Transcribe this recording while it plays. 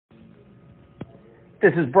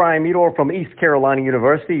This is Brian Meador from East Carolina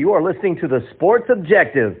University. You are listening to the Sports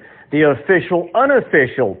Objective, the official,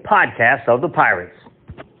 unofficial podcast of the Pirates.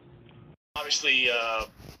 Obviously,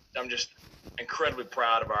 I'm just incredibly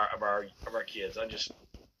proud of our kids. I just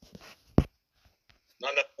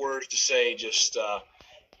not enough words to say. Just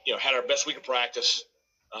had our best week of practice.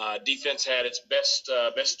 Defense had its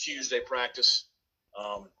best Tuesday practice.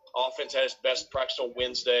 Offense had its best practice on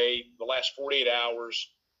Wednesday. The last 48 hours,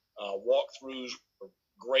 walkthroughs were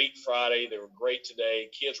great Friday. They were great today.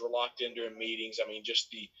 Kids were locked in during meetings. I mean,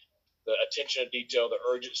 just the attention to detail, the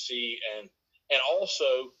urgency, and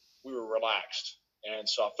also we were relaxed. And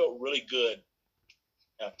so I felt really good.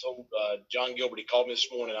 I told John Gilbert, he called me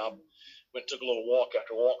this morning. I went and took a little walk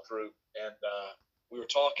after walkthrough, and we were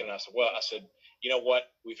talking. And I said, you know what?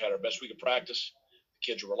 We've had our best week of practice.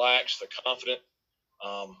 The kids are relaxed. They're confident.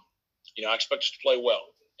 I expect us to play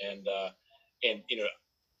well. And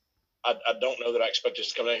I don't know that I expect us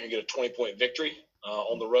to come down here and get a 20-point victory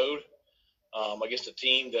on the road against a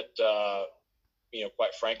team that,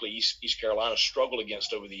 quite frankly, East Carolina struggled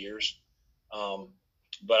against over the years.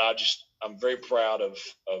 But I'm very proud of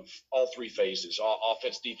all three phases: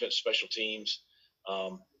 offense, defense, special teams.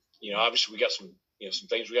 Obviously we got some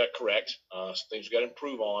things we got to correct, some things we got to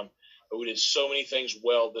improve on, but we did so many things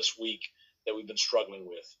well this week that we've been struggling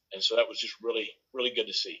with, and so that was just really, really good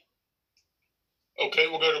to see. Okay,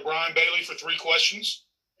 we'll go to Brian Bailey for 3 questions.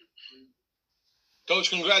 Coach,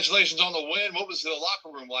 congratulations on the win. What was the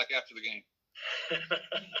locker room like after the game?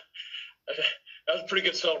 That was a pretty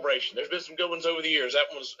good celebration. There's been some good ones over the years.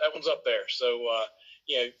 That one's up there. So,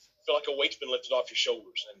 feel like a weight's been lifted off your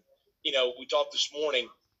shoulders. And, we talked this morning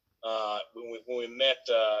when we met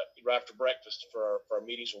right after breakfast for our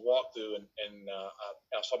meetings and walkthrough, and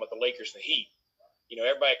I was talking about the Lakers and the Heat.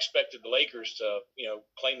 Everybody expected the Lakers to,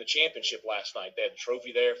 claim the championship last night. They had the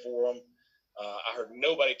trophy there for them. I heard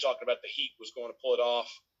nobody talking about the Heat was going to pull it off.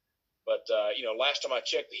 But, last time I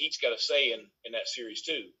checked, the Heat's got a say in that series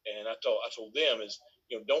too. And I told them is,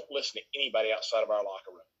 don't listen to anybody outside of our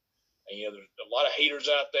locker room. And, there's a lot of haters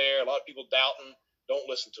out there, a lot of people doubting. Don't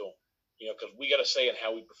listen to them, because we got a say in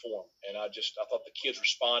how we perform. And I thought the kids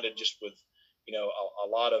responded just with, a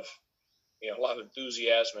lot of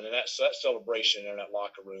enthusiasm. And that celebration in that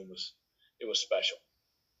locker room was special.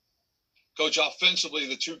 Coach, offensively,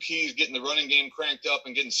 the 2 keys, getting the running game cranked up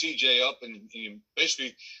and getting CJ up, and you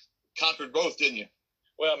basically conquered both, didn't you?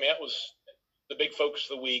 Well, I mean, that was the big focus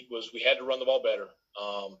of the week. Was we had to run the ball better,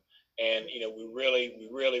 and we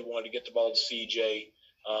really wanted to get the ball to CJ.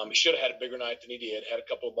 He should have had a bigger night than he did. Had a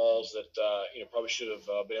couple of balls that probably should have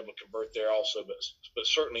been able to convert there also, but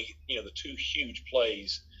certainly the 2 huge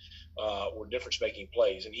plays were difference-making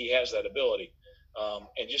plays, and he has that ability.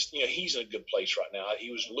 And just he's in a good place right now. He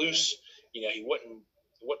was loose. He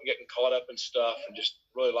wasn't getting caught up in stuff, and just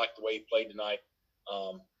really liked the way he played tonight.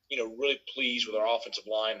 Really pleased with our offensive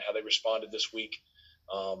line, how they responded this week.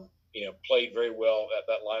 Played very well at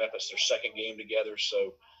that lineup. It's their second game together,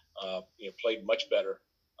 so played much better.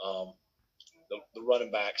 The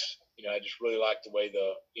running backs, I just really liked the way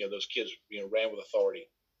those kids ran with authority.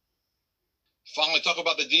 Finally, talk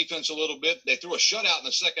about the defense a little bit. They threw a shutout in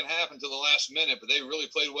the second half until the last minute, but they really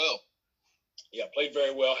played well. Yeah, played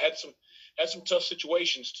very well. Had some tough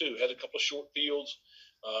situations too. Had a couple of short fields.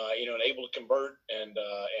 And able to convert and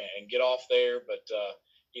get off there, but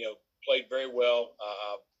played very well.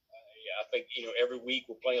 I think every week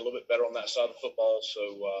we're playing a little bit better on that side of the football.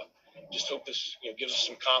 So just hope this gives us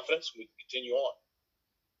some confidence and we can continue on.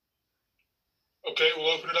 Okay,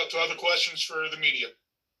 we'll open it up to other questions for the media.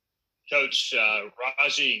 Coach,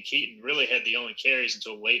 Raji and Keaton really had the only carries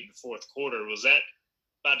until late in the fourth quarter. Was that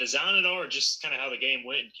by design at all, or just kind of how the game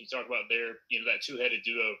went? Can you talk about their that 2-headed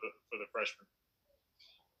duo for the freshmen?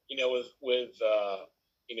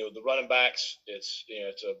 With the running backs, it's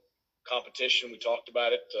a competition. We talked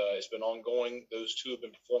about it. It's been ongoing. Those 2 have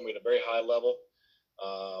been performing at a very high level.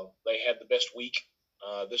 They had the best week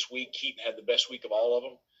this week. Keaton had the best week of all of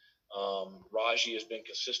them. Raji has been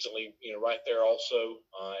consistently, right there also,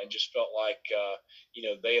 and just felt like,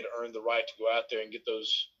 they had earned the right to go out there and get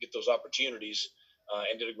those opportunities,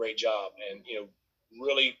 and did a great job. And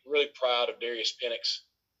really, really proud of Darius Penix.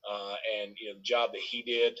 And the job that he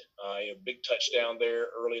did, big touchdown there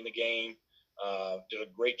early in the game, did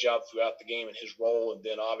a great job throughout the game in his role, and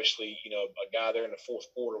then obviously a guy there in the fourth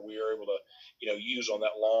quarter we were able to use on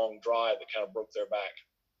that long drive that kind of broke their back.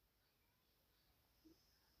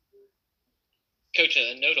 Coach,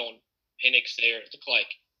 a note on Penix there. It looked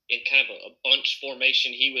like in kind of a bunch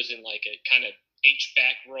formation, he was in like a kind of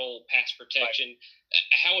H-back role, pass protection.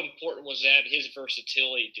 Right. How important was that, his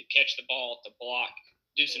versatility to catch the ball at the block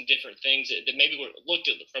do some different things that maybe were looked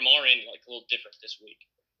at from our end like a little different this week?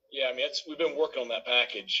 Yeah, I mean, we've been working on that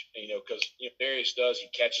package, because Darius he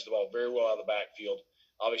catches the ball very well out of the backfield.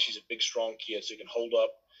 Obviously, he's a big, strong kid, so he can hold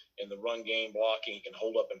up in the run game blocking. He can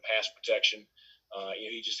hold up in pass protection.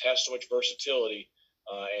 He just has so much versatility,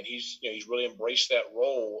 and he's really embraced that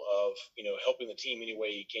role of helping the team any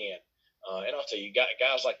way he can. And I'll tell you,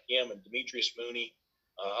 guys like him and Demetrius Mooney.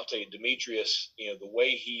 I'll tell you, Demetrius, the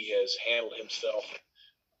way he has handled himself,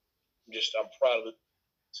 I'm proud of it.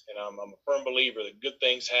 And I'm a firm believer that good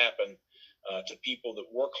things happen to people that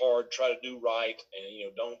work hard, try to do right,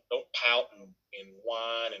 and don't pout and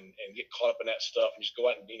whine and get caught up in that stuff, and just go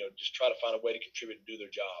out and just try to find a way to contribute and do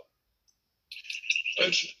their job.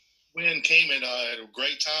 Coach, win came at a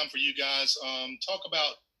great time for you guys. Talk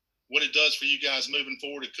about what it does for you guys moving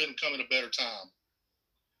forward. It couldn't come at a better time.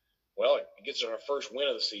 Well, it gets our first win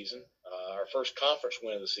of the season, our first conference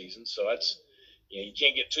win of the season. So that's you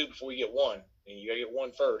can't get two before you get one, and you got to get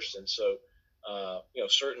one first. And so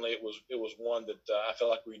certainly it was one that I felt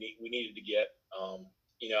like we needed to get.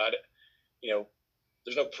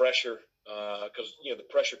 There's no pressure because the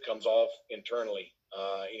pressure comes off internally.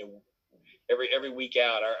 Every week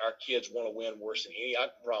out, our kids want to win worse than any. I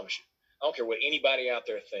promise you. I don't care what anybody out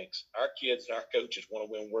there thinks. Our kids and our coaches want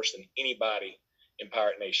to win worse than anybody in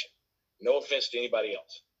Pirate Nation. No offense to anybody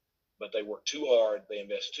else, but they work too hard. They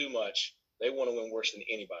invest too much. They want to win worse than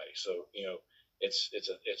anybody. So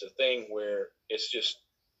it's a thing where it's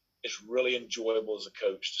really enjoyable as a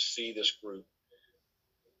coach to see this group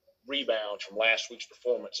rebound from last week's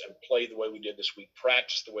performance and play the way we did this week,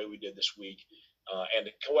 practice the way we did this week, and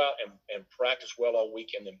to go out and practice well all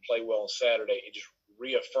week and then play well on Saturday. It just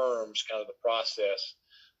reaffirms kind of the process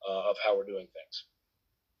of how we're doing things.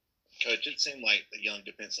 Coach, it seemed like the young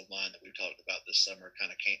defensive line that we've talked about this summer kind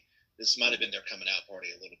of came. This might have been their coming out party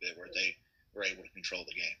a little bit, where they were able to control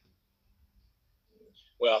the game.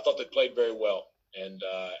 Well, I thought they played very well, and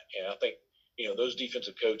I think those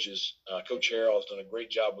defensive coaches, Coach Harrell has done a great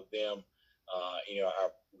job with them.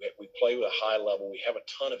 We play with a high level. We have a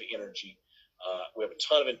ton of energy. We have a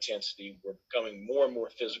ton of intensity. We're becoming more and more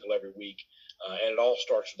physical every week, and it all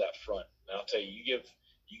starts with that front. And I'll tell you,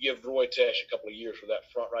 you give Roy Tesh a couple of years with that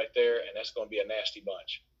front right there, and that's going to be a nasty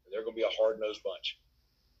bunch. They're going to be a hard-nosed bunch.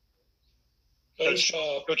 Coach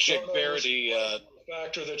Jake Verity,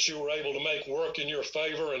 factor that you were able to make work in your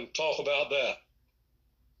favor, and talk about that.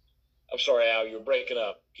 I'm sorry, Al, you were breaking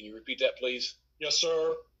up. Can you repeat that, please? Yes,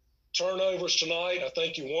 sir. Turnovers tonight. I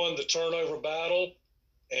think you won the turnover battle,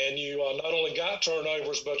 and you not only got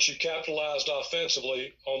turnovers, but you capitalized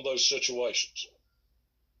offensively on those situations.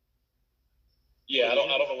 Yeah, I don't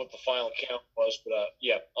know what the final count was, but I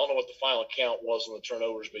don't know what the final count was on the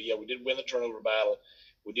turnovers, but yeah, we did win the turnover battle.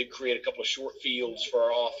 We did create a couple of short fields for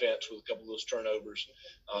our offense with a couple of those turnovers.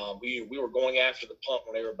 We were going after the punt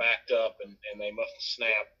when they were backed up, and they must have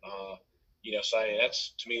snapped. So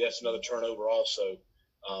to me that's another turnover also.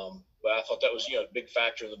 But I thought that was a big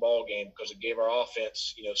factor in the ball game because it gave our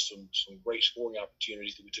offense some great scoring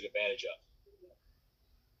opportunities that we took advantage of.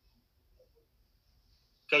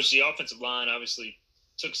 Coach, the offensive line obviously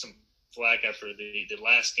took some flack after the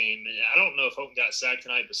last game. And I don't know if Holton got sacked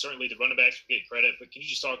tonight, but certainly the running backs will get credit. But can you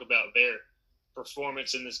just talk about their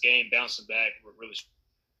performance in this game, bouncing back? Really,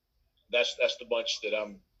 that's the bunch that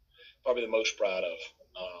I'm probably the most proud of.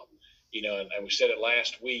 And we said it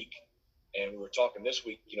last week, and we were talking this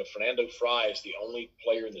week. Fernando Fry is the only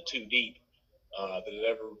player in the two deep that had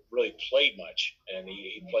ever really played much, and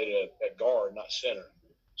he played at guard, not center.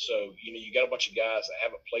 So you got a bunch of guys that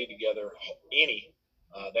haven't played together any.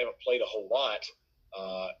 They haven't played a whole lot.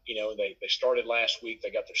 They started last week. They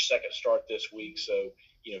got their second start this week. So,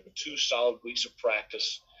 2 solid weeks of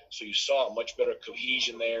practice. So you saw a much better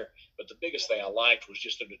cohesion there. But the biggest thing I liked was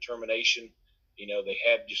just their determination. They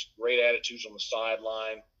had just great attitudes on the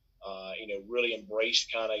sideline. Really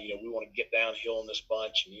embraced kind of, we want to get downhill in this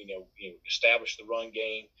bunch and, establish the run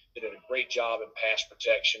game. They did a great job in pass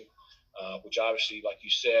protection. Which obviously, like you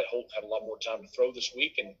said, Holt had a lot more time to throw this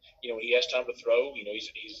week, and when he has time to throw,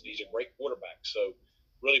 he's a great quarterback. So,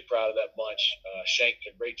 really proud of that bunch. Shank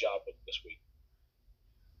did a great job with this week.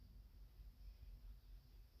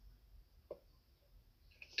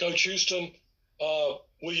 Coach Houston,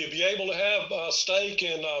 will you be able to have steak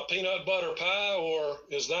and peanut butter pie, or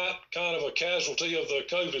is that kind of a casualty of the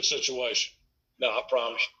COVID situation? No, I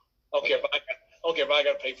promise. I don't care if I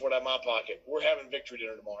got to pay for it out of my pocket. We're having victory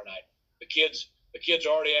dinner tomorrow night. The kids are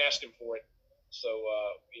already asking for it, so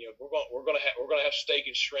we're gonna have steak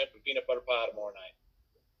and shrimp and peanut butter pie tomorrow night.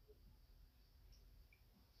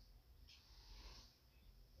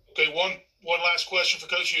 Okay, one last question for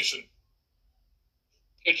Coach Houston.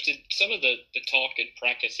 Coach, did some of the talk in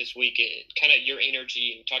practice this week, kind of your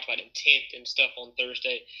energy, and talked about intent and stuff on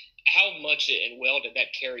Thursday, how much and well did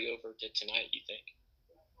that carry over to tonight, you think?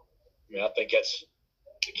 I mean, I think that's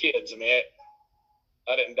the kids. I mean,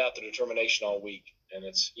 I didn't doubt the determination all week, and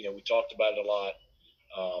it's, we talked about it a lot.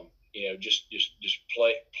 Just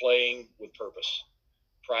playing with purpose,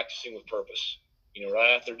 practicing with purpose.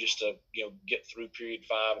 Right out there just to get through period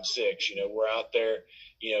 5 and 6. We're out there,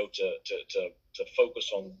 to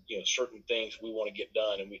focus on certain things we want to get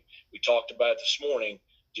done, and we talked about it this morning.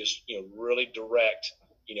 Just really direct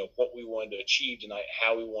what we wanted to achieve tonight,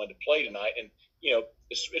 how we wanted to play tonight, and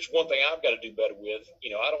it's one thing I've got to do better with.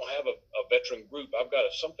 I don't have a veteran group.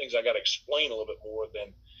 Some things I got to explain a little bit more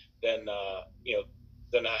than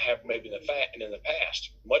I have maybe in the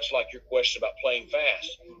past. Much like your question about playing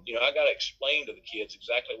fast, I got to explain to the kids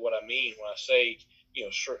exactly what I mean when I say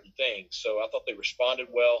certain things. So I thought they responded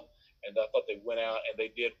well, and I thought they went out and they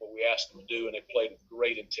did what we asked them to do, and they played with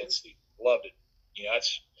great intensity. Loved it.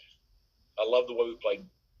 I love the way we played.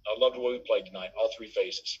 I love the way we played tonight, all 3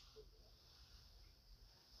 phases.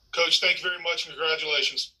 Coach, thank you very much.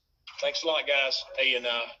 Congratulations. Thanks a lot, guys. Hey, and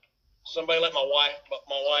somebody let my wife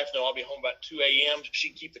know I'll be home about 2 a.m. She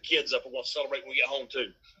can keep the kids up. We're going to celebrate when we get home,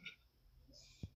 too.